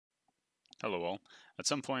Hello all. At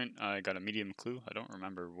some point I got a medium clue. I don't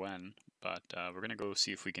remember when, but we're going to go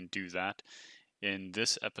see if we can do that. In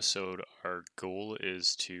this episode, our goal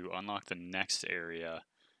is to unlock the next area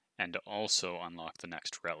and also unlock the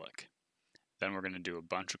next relic. Then we're going to do a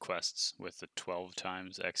bunch of quests with the 12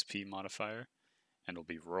 times XP modifier, and we'll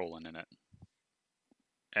be rolling in it.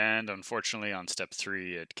 And unfortunately on step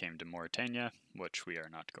 3 it came to Mauritania, which we are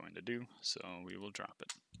not going to do, so we will drop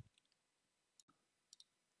it.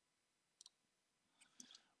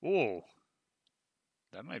 Whoa!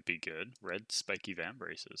 That might be good. Red spiky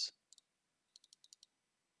vambraces.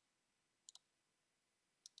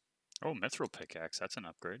 Oh, mithril pickaxe, that's an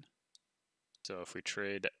upgrade. So if we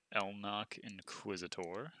trade Elnock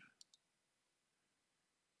Inquisitor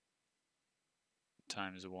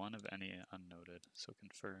times 1 of any unnoted, so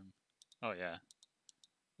confirm. Oh yeah.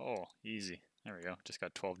 Oh, easy. There we go, just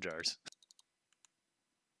got 12 jars.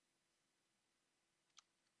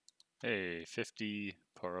 Hey, 50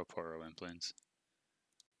 Poro implants.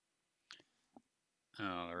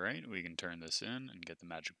 Alright, we can turn this in and get the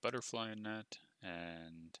magic butterfly net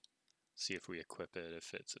and see if we equip it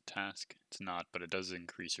if it's a task. It's not, but it does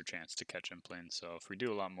increase your chance to catch implants, so if we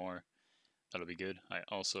do a lot more, that'll be good. I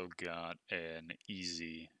also got an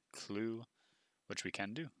easy clue, which we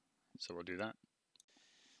can do, so we'll do that.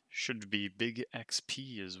 Should be big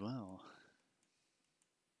XP as well.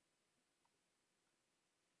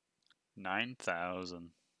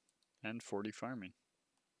 9,000 and 40 farming.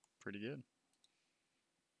 Pretty good.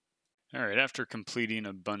 Alright, after completing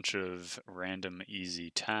a bunch of random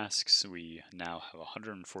easy tasks, we now have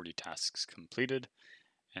 140 tasks completed,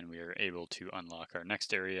 and we are able to unlock our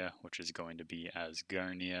next area, which is going to be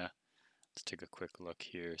Asgarnia. Let's take a quick look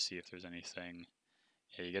here, see if there's anything.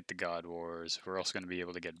 Yeah, you get the God Wars. We're also going to be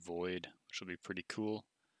able to get Void, which will be pretty cool.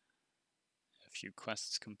 A few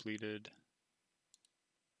quests completed.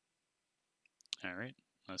 Alright,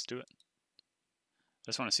 let's do it. I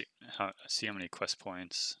just want to see how many quest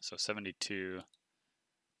points. So 72.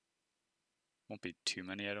 Won't be too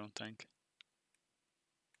many, I don't think.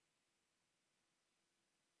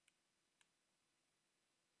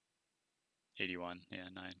 $81, yeah,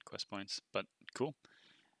 9 quest points, but cool.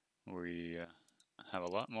 We have a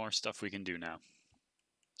lot more stuff we can do now.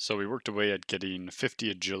 So we worked away at getting 50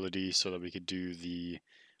 agility so that we could do the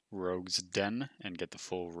Rogue's Den and get the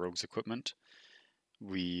full Rogue's equipment.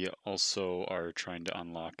 We also are trying to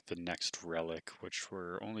unlock the next relic, which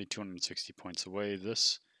we're only 260 points away.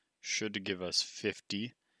 This should give us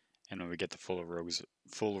 50, and when we get the full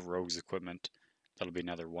Rogue's equipment, that'll be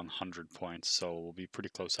another 100 points, so we'll be pretty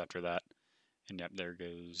close after that. And yep, there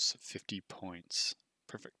goes 50 points.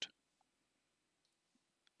 Perfect.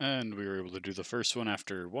 And we were able to do the first one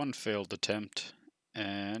after one failed attempt,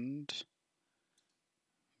 and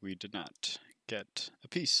we did not get a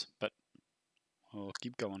piece, but we'll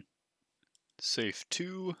keep going. Safe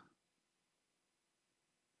 2.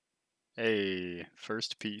 Hey,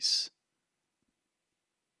 first piece.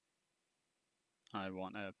 I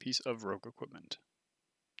want a piece of rogue equipment.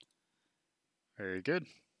 Very good.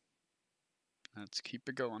 Let's keep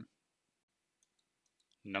it going.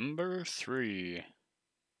 Number 3.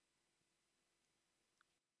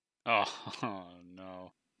 Oh,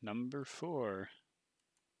 no. Number 4.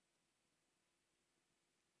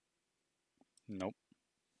 Nope.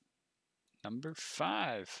 Number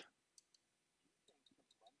 5.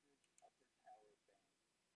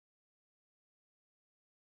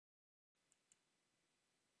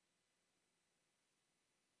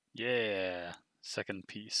 Yeah, second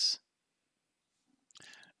piece.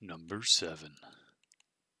 Number 7.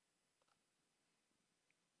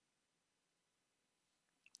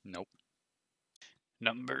 Nope.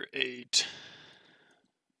 Number 8.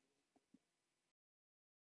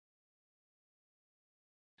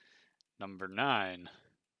 Number 9.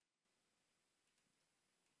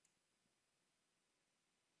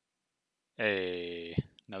 Hey,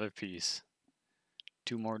 another piece.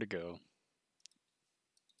 2 more to go.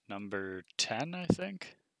 Number 10, I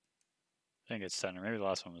think? I think it's 10, or maybe the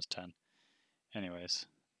last one was 10. Anyways.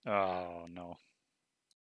 Oh, no.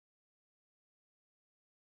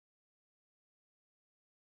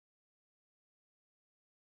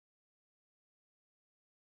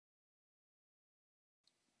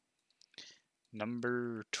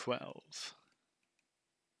 Number 12.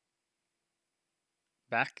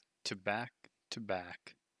 Back to back to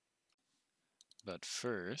back. But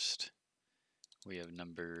first, we have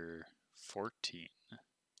number 14.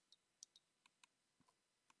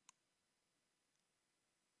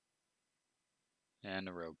 And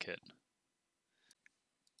a rogue kit.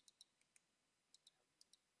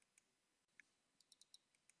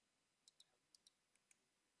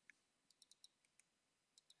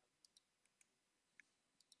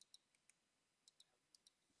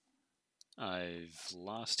 I've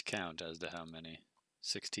lost count as to how many.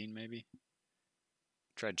 16 maybe?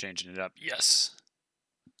 Tried changing it up. Yes!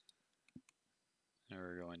 Now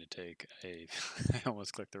we're going to take a... I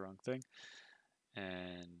almost clicked the wrong thing.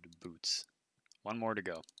 And boots. One more to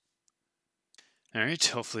go. Alright,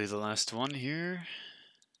 hopefully the last one here.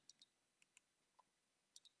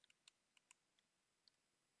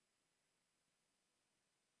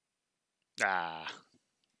 Ah!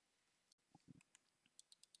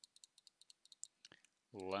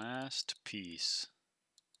 Last piece.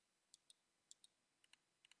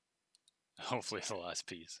 Hopefully the last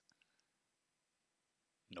piece.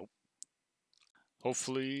 Nope.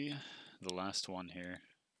 Hopefully the last one here.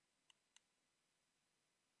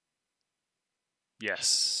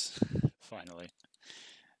 Yes! Finally.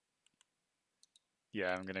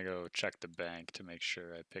 Yeah, I'm gonna go check the bank to make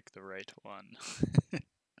sure I pick the right one.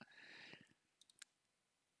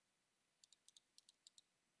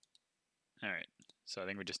 Alright, so I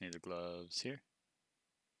think we just need the gloves here.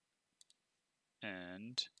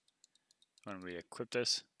 And when we equip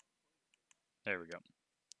this, there we go.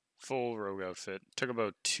 Full rogue outfit. Took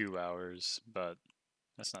about 2 hours, but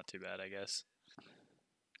that's not too bad, I guess.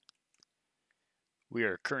 We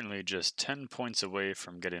are currently just 10 points away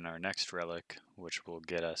from getting our next relic, which will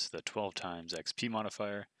get us the 12 times XP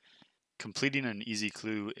modifier. Completing an easy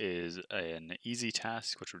clue is an easy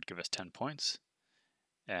task, which would give us 10 points,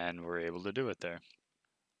 and we're able to do it there.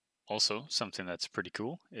 Also, something that's pretty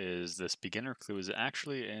cool is this beginner clue is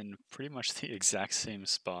actually in pretty much the exact same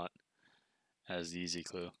spot as the easy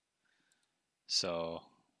clue. So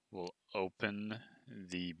we'll open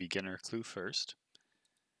the beginner clue first.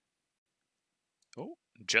 Oh,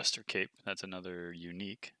 Jester Cape, that's another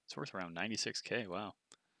unique. It's worth around 96k, wow.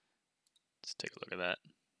 Let's take a look at that.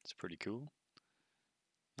 It's pretty cool.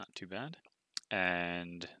 Not too bad.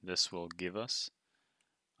 And this will give us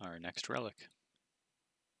our next relic.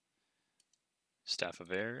 Staff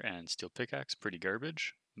of Air and Steel Pickaxe, pretty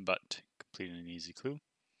garbage, but completing an easy clue.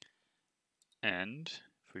 And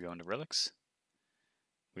if we go into relics,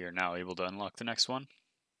 we are now able to unlock the next one.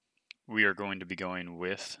 We are going to be going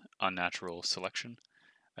with Unnatural Selection.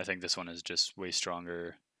 I think this one is just way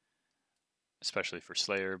stronger, especially for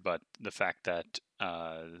Slayer, but the fact that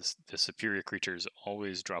the superior creatures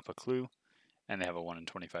always drop a clue and they have a 1 in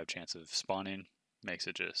 25 chance of spawning makes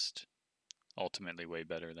it just ultimately way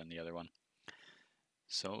better than the other one.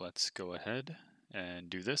 So let's go ahead and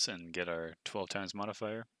do this and get our 12 times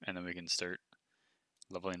modifier, and then we can start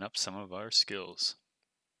leveling up some of our skills.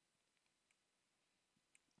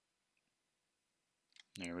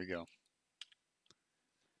 There we go.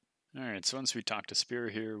 Alright, so once we talk to Spear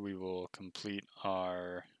here, we will complete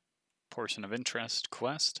our Portion of Interest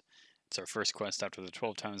quest. It's our first quest after the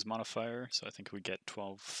 12 times modifier, so I think we get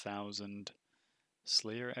 12,000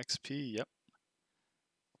 Slayer XP. Yep.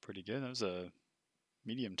 Pretty good. That was a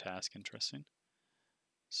medium task, interesting.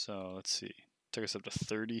 So let's see. Took us up to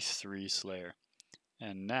 33 Slayer.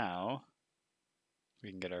 And now we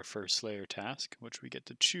can get our first Slayer task, which we get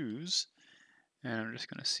to choose. And I'm just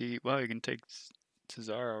going to see. Well, you can take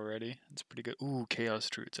Cesar already. That's pretty good. Ooh, Chaos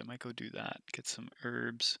Roots. I might go do that. Get some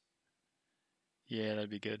herbs. Yeah, that'd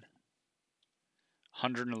be good.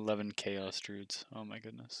 111 Chaos Roots. Oh my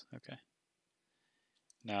goodness. Okay.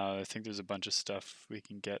 Now, I think there's a bunch of stuff we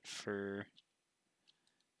can get for...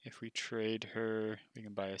 If we trade her, we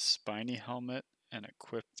can buy a spiny helmet and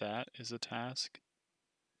equip that as a task.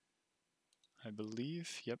 I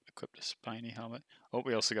believe. Yep, equipped a spiny helmet. Oh,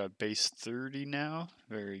 we also got base 30 now.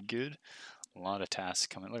 Very good. A lot of tasks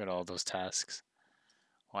coming. Look at all those tasks.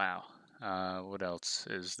 Wow. What else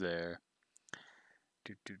is there?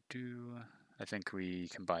 I think we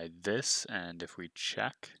can buy this, and if we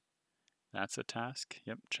check, that's a task.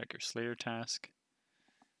 Yep, check your Slayer task.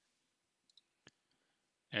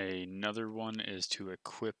 Another one is to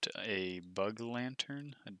equip a bug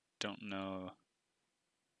lantern. I don't know.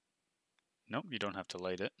 Nope, you don't have to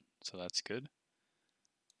light it, so that's good.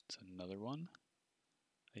 It's another one.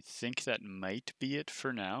 I think that might be it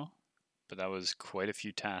for now, but that was quite a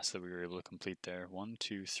few tasks that we were able to complete there. 1,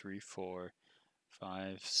 2, 3, 4,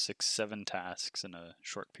 5, 6, 7 tasks in a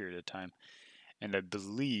short period of time. And I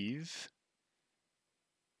believe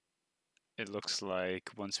it looks like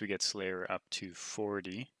once we get Slayer up to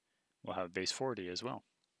 40, we'll have base 40 as well.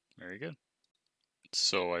 Very good.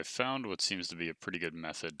 So I found what seems to be a pretty good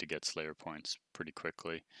method to get Slayer points pretty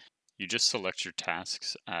quickly. You just select your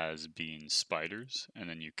tasks as being spiders, and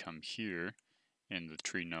then you come here in the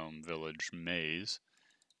Tree Gnome Village maze,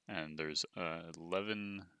 and there's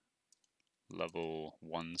 11 level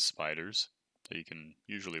 1 spiders that you can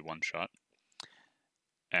usually one-shot.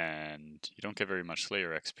 And you don't get very much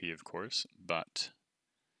Slayer XP, of course, but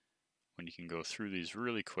when you can go through these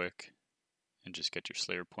really quick and just get your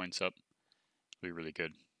Slayer points up, it'll be really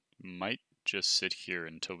good. Might just sit here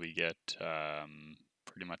until we get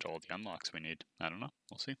pretty much all the unlocks we need. I don't know.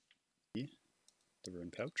 We'll see. The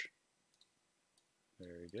rune pouch.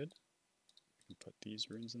 Very good. We can put these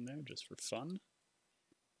runes in there just for fun.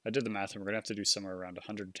 I did the math, and we're going to have to do somewhere around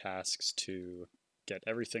 100 tasks to get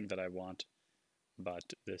everything that I want,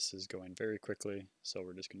 but this is going very quickly, so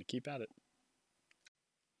we're just going to keep at it.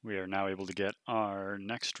 We are now able to get our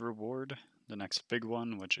next reward, the next big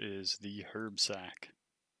one, which is the herb sack.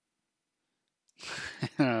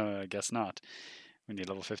 I guess not. We need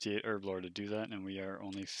level 58 herb lore to do that, and we are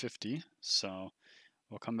only 50, so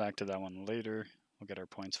we'll come back to that one later. We'll get our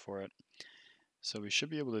points for it. So we should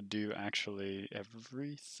be able to do actually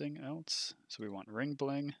everything else. So we want ring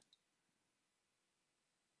bling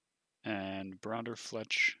and broader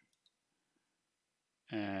fletch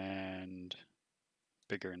and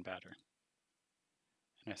bigger and badder.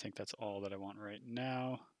 And I think that's all that I want right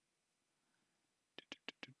now.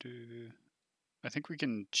 I think we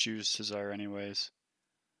can choose Cesar anyways.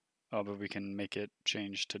 Oh, but we can make it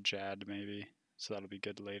change to Jad maybe. So that'll be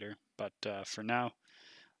good later. But for now,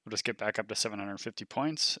 we'll just get back up to 750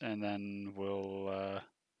 points, and then we'll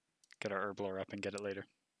get our herb lore up and get it later.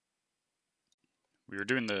 We were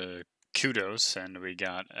doing the kudos, and we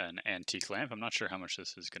got an antique lamp. I'm not sure how much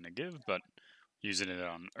this is going to give, but using it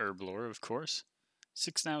on herb lore, of course.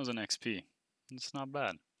 6,000 XP. It's not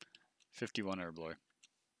bad. 51 herb lore.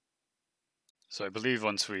 So I believe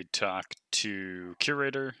once we talk to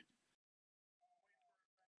Curator...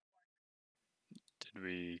 Did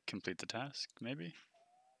we complete the task, maybe?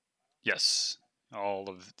 Yes, all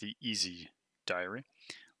of the easy diary.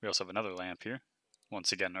 We also have another lamp here.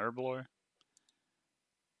 Once again, herb lore.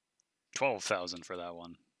 12,000 for that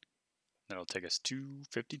one. That'll take us to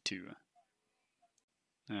 52.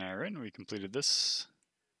 Alright, we completed this.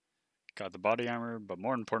 Got the body armor, but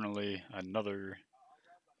more importantly, another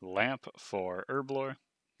lamp for herb lore,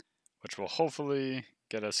 which will hopefully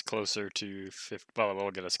get us closer to 50. Well, it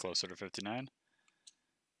will get us closer to 59.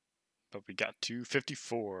 But we got to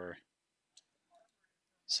 54.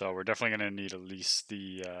 So we're definitely going to need at least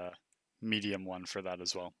the medium one for that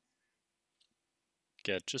as well.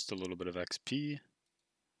 Get just a little bit of XP.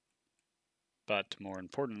 But more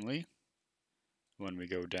importantly, when we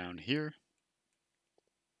go down here,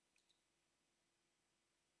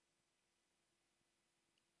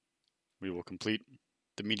 we will complete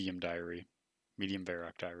the medium diary, medium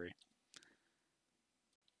Varrock diary.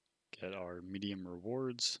 Get our medium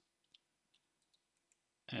rewards.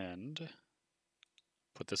 And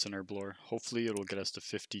put this in herb lore. Hopefully it'll get us to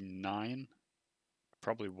 59.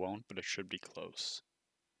 Probably won't, but it should be close.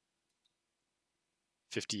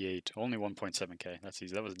 58, only 1.7k. That's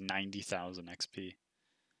easy. That was 90,000 XP.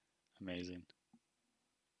 Amazing.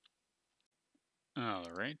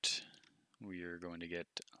 Alright, we are going to get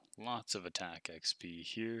lots of attack XP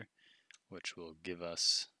here, which will give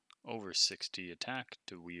us over 60 attack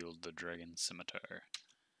to wield the Dragon Scimitar.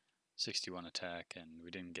 61 attack, and we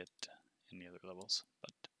didn't get any other levels,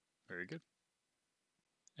 but very good.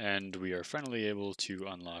 And we are finally able to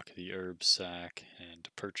unlock the herb sack and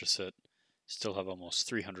purchase it. Still have almost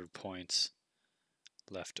 300 points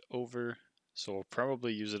left over, so we'll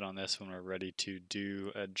probably use it on this when we're ready to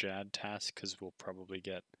do a Jad task, because we'll probably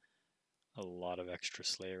get a lot of extra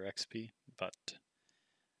Slayer XP, but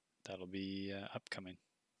that'll be upcoming.